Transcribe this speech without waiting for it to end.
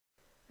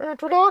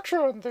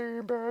Introduction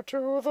theme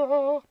to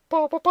the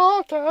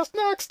podcast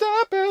next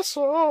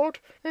episode.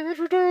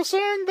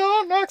 Introducing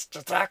the next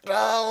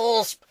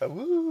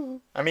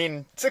JTAKRAOSPE. I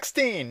mean,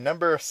 16,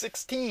 number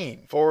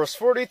 16. Force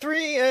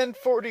 43 and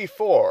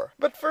 44.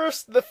 But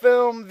first, the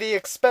film The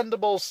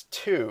Expendables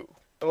 2.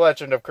 The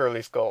Legend of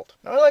Curly's Gold.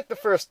 Now, I like the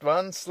first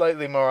one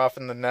slightly more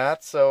often than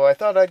that, so I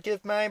thought I'd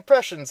give my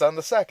impressions on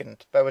the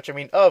second, by which I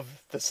mean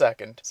of the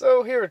second.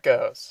 So here it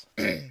goes.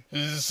 This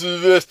is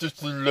Sylvester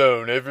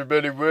Stallone.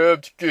 Everybody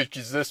rubbed good,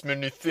 'cause that's my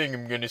new thing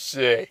I'm gonna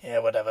say. Yeah,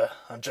 whatever.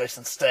 I'm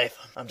Jason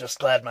Statham. I'm just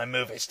glad my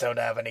movies don't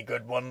have any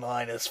good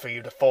one-liners for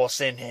you to force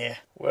in here.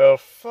 Well,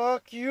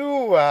 fuck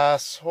you,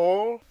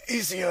 asshole.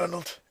 Easy,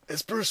 Arnold.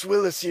 As Bruce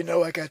Willis, you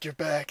know I got your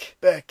back.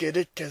 Back, get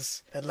it?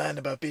 'Cause that line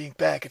about being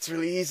back, it's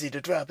really easy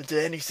to drop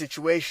into any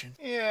situation.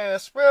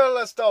 Yes, well,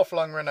 as Dolph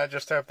Lundgren, I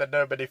just hope that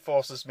nobody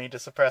forces me to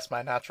suppress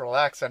my natural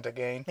accent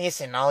again.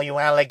 Listen, all you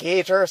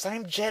alligators,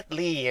 I'm Jet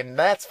Li, and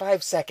that's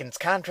 5 seconds.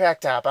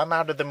 Contract up, I'm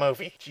out of the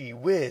movie. Gee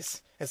whiz.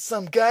 As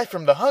some guy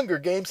from the Hunger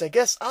Games, I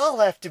guess I'll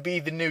have to be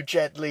the new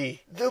Jet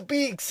Li. Though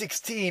being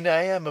 16,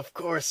 I am, of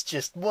course,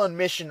 just one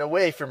mission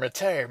away from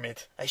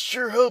retirement. I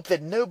sure hope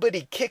that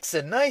nobody kicks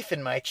a knife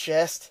in my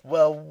chest,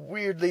 while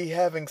weirdly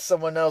having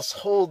someone else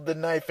hold the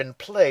knife in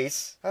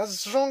place.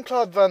 As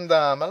Jean-Claude Van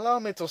Damme, allow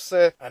me to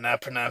say... And I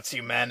pronounce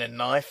you man and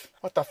knife?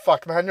 What the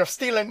fuck, man? You're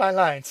stealing my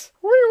lines.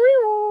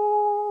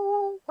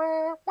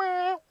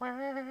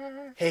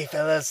 Hey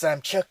fellas,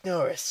 I'm Chuck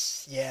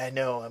Norris. Yeah, I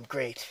know, I'm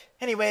great.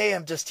 Anyway,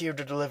 I'm just here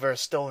to deliver a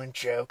stolen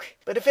joke.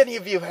 But if any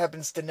of you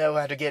happens to know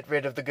how to get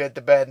rid of the good,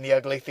 the bad, and the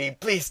ugly theme,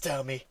 please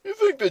tell me. You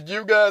think that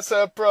you guys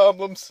have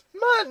problems?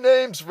 My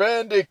name's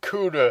Randy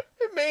Cooter.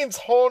 It means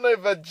horny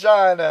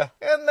vagina.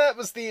 And that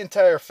was the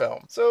entire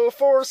film. So,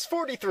 Force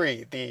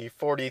 43, the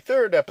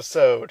 43rd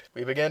episode.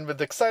 We begin with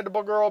the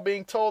excitable girl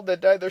being told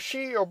that either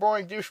she or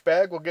boring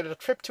douchebag will get a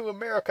trip to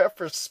America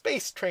for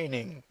space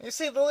training. You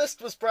see, the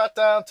list was brought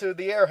down to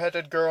the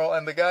airheaded girl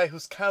and the guy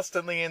who's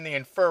constantly in the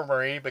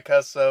infirmary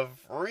because of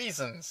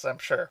reasons, I'm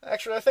sure.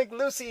 Actually, I think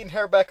Lucy and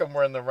Herr Beckham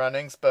were in the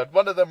runnings, but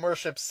one of them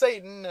worships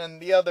Satan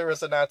and the other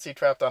is a Nazi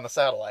trapped on a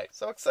satellite.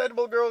 So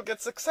excitable girl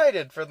gets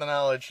excited for the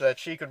knowledge that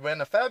she could win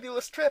a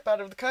fabulous trip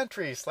out of the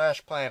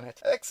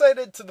country/planet.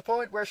 Excited to the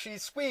point where she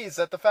squeezed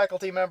at the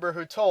faculty member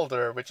who told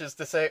her, which is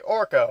to say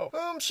Orko,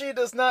 whom she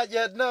does not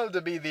yet know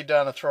to be the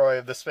Donna Troy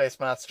of the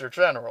Space Monster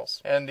Generals.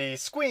 And the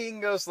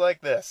squeeing goes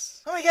like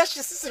this. Oh my gosh,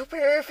 this is so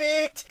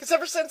perfect! Because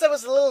ever since I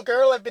was a little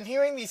girl, I've been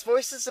hearing these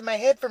voices in my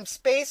head from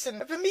space,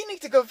 and I've been meaning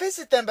to go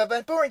visit them, but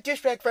my boring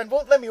douchebag friend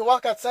won't let me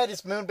walk outside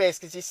his moon base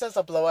because he says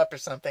I'll blow up or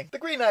something. The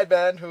green-eyed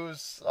man,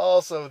 who's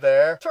also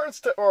there, turns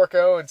to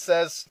Orko and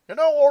says, You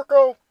know,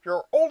 Orko,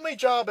 your only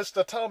job is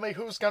to tell me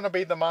who's gonna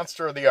be the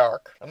monster of the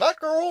Ark. And that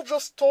girl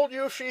just told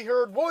you she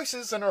heard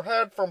voices in her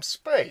head from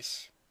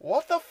space.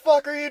 What the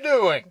fuck are you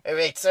doing? Oh,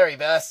 wait, sorry,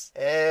 boss.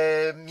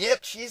 Yep,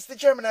 she's the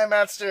Gemini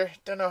monster.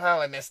 Don't know how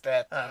I missed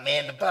that. Oh,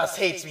 man, the boss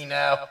hates me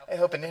now. I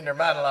hope an inner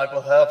monologue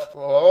will help.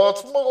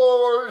 What's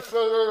my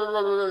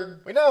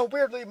thing? We now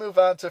weirdly move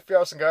on to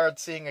Fjarsengard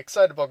seeing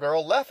excitable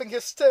girl laughing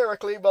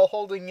hysterically while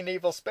holding an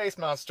evil space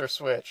monster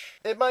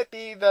switch. It might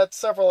be that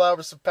several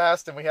hours have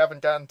passed and we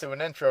haven't gotten to an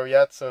intro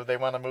yet, so they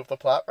want to move the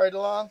plot right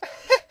along.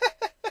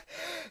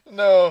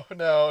 No,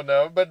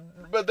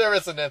 but there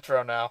is an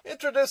intro now.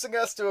 Introducing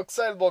us to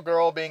excitable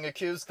girl being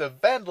accused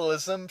of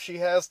vandalism she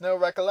has no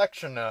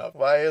recollection of.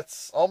 Why,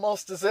 it's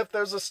almost as if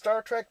there's a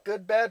Star Trek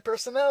good-bad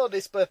personality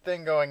split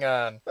thing going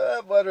on.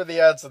 But what are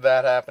the odds of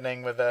that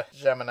happening with a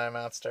Gemini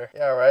monster?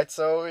 Yeah, right,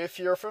 so if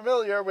you're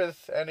familiar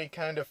with any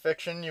kind of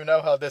fiction, you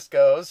know how this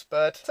goes,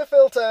 but to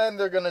fill time,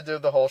 they're gonna do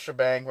the whole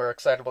shebang where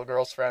excitable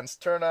girl's friends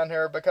turn on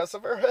her because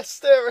of her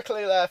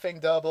hysterically laughing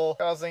double,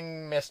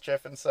 causing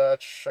mischief and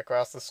such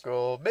across the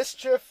school.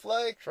 Mischief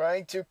like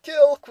trying to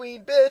kill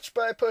Queen Bitch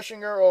by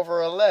pushing her over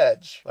a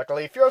ledge.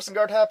 Luckily,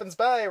 Fjarsengard happens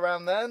by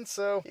around then,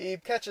 so he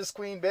catches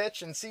Queen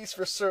Bitch and sees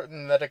for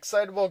certain that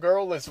excitable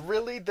girl is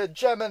really the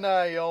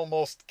Gemini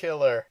almost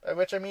killer. By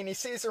which I mean he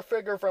sees her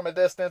figure from a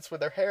distance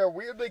with her hair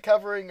weirdly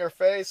covering her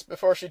face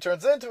before she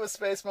turns into a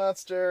space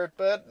monster,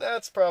 but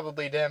that's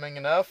probably damning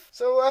enough.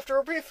 So after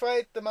a brief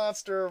fight, the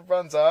monster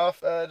runs off,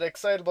 but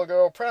excitable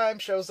girl Prime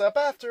shows up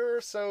after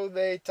her, so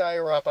they tie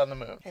her up on the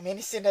moon. I'm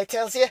innocent, I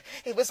tells you.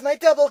 It was my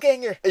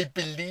doppelganger. I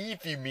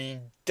believe you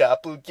mean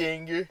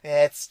doppelganger.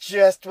 That's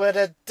just what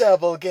a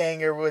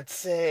doppelganger would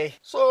say.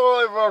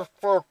 Save us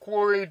for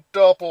Queen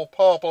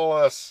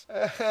Doppelpopulus.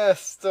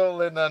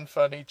 Stolen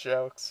unfunny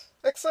jokes.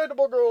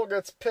 Excitable girl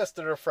gets pissed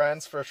at her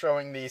friends for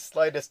showing the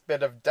slightest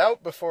bit of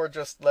doubt before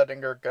just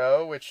letting her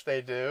go, which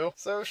they do.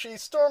 So she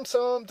storms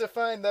home to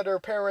find that her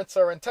parents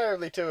are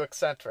entirely too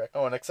eccentric.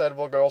 Oh, and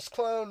excitable girl's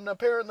clone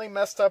apparently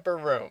messed up her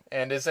room,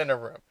 and is in her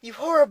room. You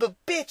horrible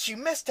bitch, you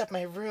messed up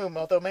my room,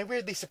 although my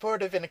weirdly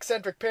supportive and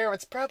eccentric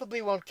parents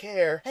probably won't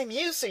care. I'm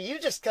you, so you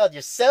just called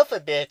yourself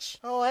a bitch.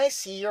 Oh, I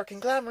see, you're a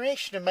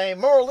conglomeration of my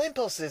immoral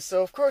impulses,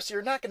 so of course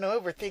you're not gonna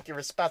overthink your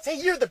response. Hey,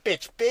 you're the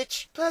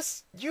bitch.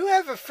 Plus, you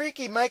have a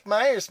freaky Mike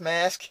Myers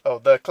mask. Oh,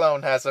 the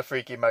clone has a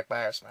freaky Mike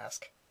Myers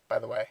mask. by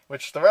the way,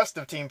 which the rest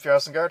of Team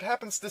Fjosengard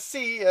happens to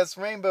see as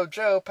Rainbow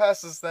Joe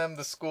passes them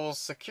the school's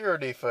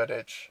security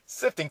footage.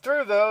 Sifting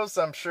through those,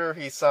 I'm sure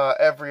he saw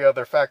every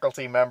other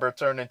faculty member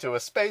turn into a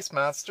space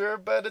monster,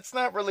 but it's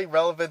not really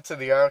relevant to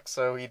the arc,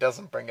 so he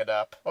doesn't bring it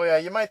up. Oh yeah,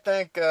 you might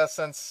think,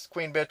 since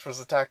Queen Bitch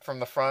was attacked from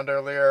the front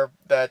earlier,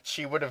 that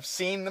she would have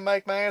seen the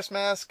Mike Myers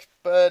mask,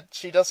 but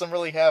she doesn't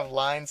really have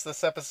lines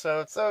this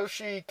episode, so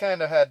she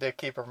kinda had to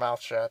keep her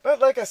mouth shut. But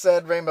like I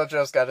said, Rainbow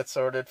Joe's got it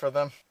sorted for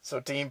them.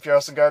 So Team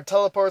Fjosengard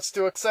teleports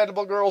to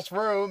Excitable Girl's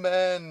room,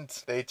 and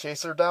they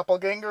chase her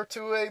doppelganger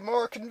to a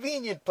more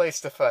convenient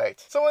place to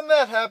fight. So when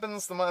that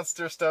happens, the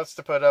monster starts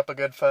to put up a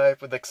good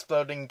fight with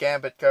exploding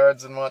gambit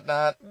cards and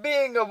whatnot.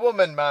 Being a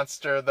woman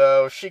monster,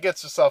 though, she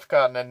gets herself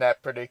caught in a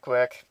net pretty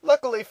quick.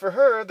 Luckily for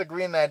her, the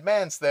green-eyed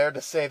man's there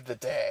to save the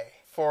day.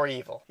 For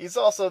evil. He's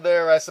also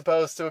there, I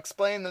suppose, to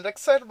explain that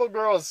Excitable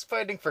Girl is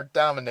fighting for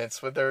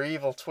dominance with her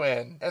evil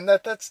twin, and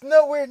that that's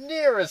nowhere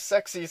near as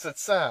sexy as it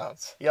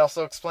sounds. He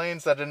also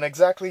explains that in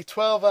exactly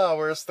 12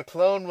 hours, the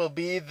clone will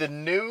be the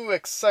new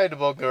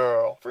Excitable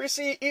Girl. For you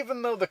see,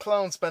 even though the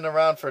clone's been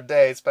around for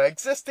days, by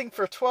existing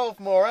for 12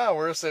 more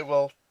hours, it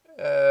will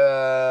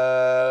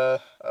well,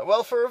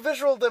 for a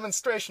visual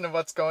demonstration of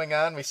what's going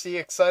on, we see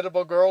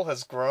Excitable Girl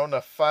has grown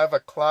a 5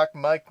 o'clock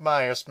Mike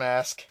Myers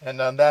mask.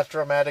 And on that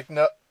dramatic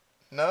note...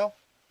 No?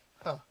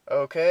 Huh.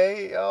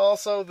 Okay,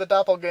 also the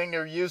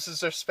doppelganger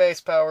uses her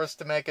space powers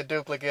to make a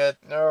duplicate,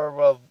 or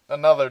well,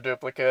 another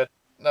duplicate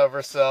of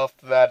herself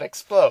that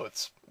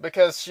explodes.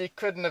 Because she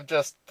couldn't have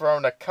just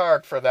thrown a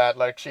card for that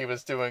like she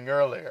was doing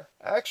earlier.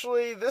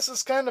 Actually, this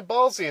is kind of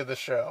ballsy of the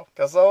show,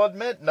 because I'll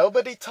admit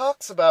nobody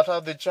talks about how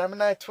the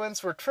Gemini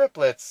twins were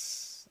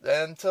triplets,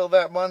 until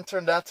that one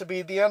turned out to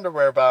be the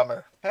underwear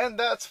bomber. And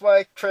that's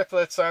why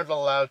triplets aren't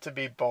allowed to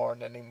be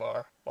born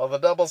anymore. While the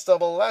doubles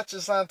double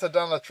latches onto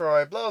Donna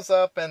Troy, blows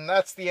up, and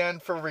that's the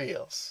end for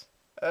reals.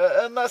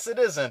 Unless it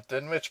isn't,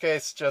 in which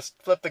case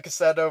just flip the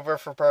cassette over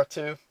for part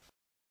 2.